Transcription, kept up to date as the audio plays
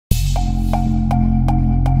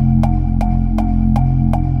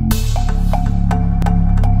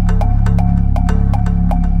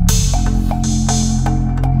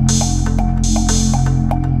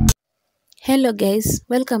Hello guys,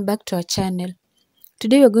 welcome back to our channel.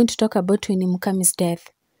 Today we're going to talk about Winnie Mukami's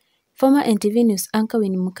death. Former NTV News anchor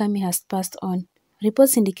Winnie Mukami has passed on.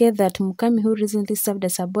 Reports indicate that Mukami, who recently served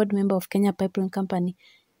as a board member of Kenya Pipeline Company,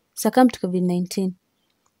 succumbed to COVID-19.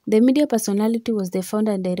 The media personality was the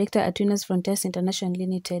founder and director at Winners Frontiers International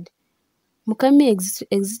Ltd. Mukami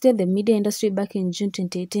exited the media industry back in June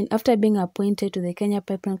 2018 after being appointed to the Kenya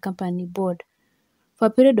Pipeline Company board for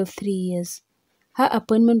a period of 3 years. Her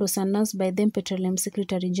appointment was announced by then Petroleum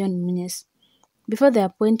Secretary John Munyes. Before the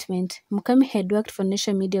appointment, Mukami had worked for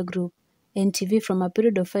Nation Media Group, NTV, from a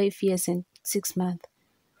period of 5 years and 6 months.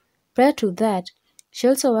 Prior to that, she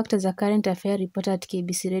also worked as a current affair reporter at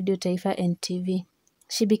KBC Radio Taifa NTV.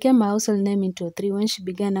 She became a household name in 2003 when she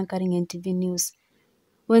began anchoring NTV News,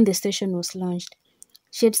 when the station was launched.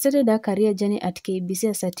 She had started her career journey at KBC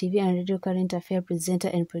as a TV and radio current affair presenter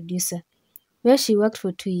and producer, where she worked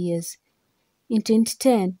for 2 years. In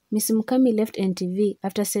 2010, Ms. Mukami left NTV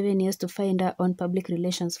after 7 years to find her own public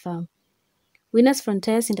relations firm, Winners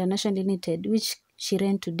Frontiers International Ltd, which she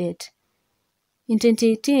ran to date. In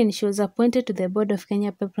 2018, she was appointed to the board of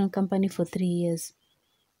Kenya Pipeline Company for 3 years.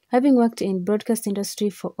 Having worked in broadcast industry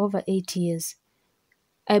for over 8 years,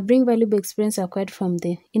 I bring valuable experience acquired from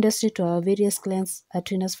the industry to our various clients at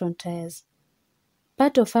Winners Frontiers.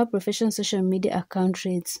 Part of her professional social media account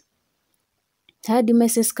reads, "Her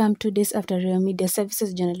demise come 2 days after Real Media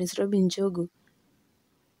Services journalist Robin Njogu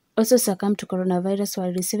also succumbed to coronavirus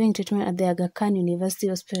while receiving treatment at the Aga Khan University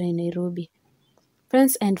Hospital in Nairobi.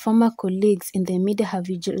 Friends and former colleagues in the media have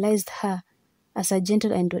visualized her as a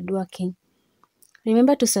gentle and hardworking.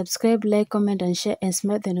 Remember to subscribe, like, comment, and share, and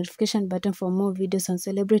smash the notification button for more videos on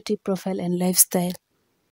celebrity profile and lifestyle."